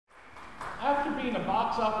being a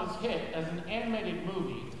box office hit as an animated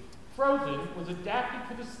movie, Frozen was adapted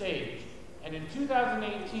for the stage and in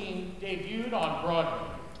 2018 debuted on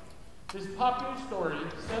Broadway. This popular story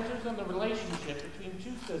centers on the relationship between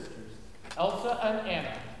two sisters, Elsa and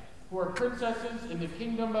Anna, who are princesses in the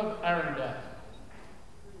kingdom of Arendelle.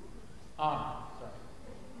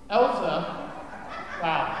 Elsa,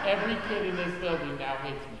 wow, every kid in this building now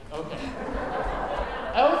hates me. Okay.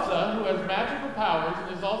 Elsa, who has magical powers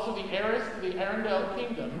and is also the heiress to the Arendelle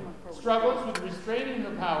kingdom, struggles with restraining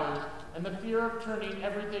her powers and the fear of turning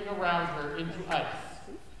everything around her into ice.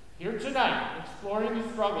 Here tonight, exploring the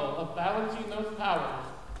struggle of balancing those powers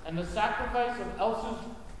and the sacrifice of Elsa's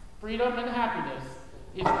freedom and happiness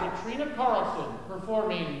is Katrina Carlson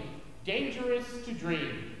performing Dangerous to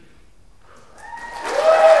Dream.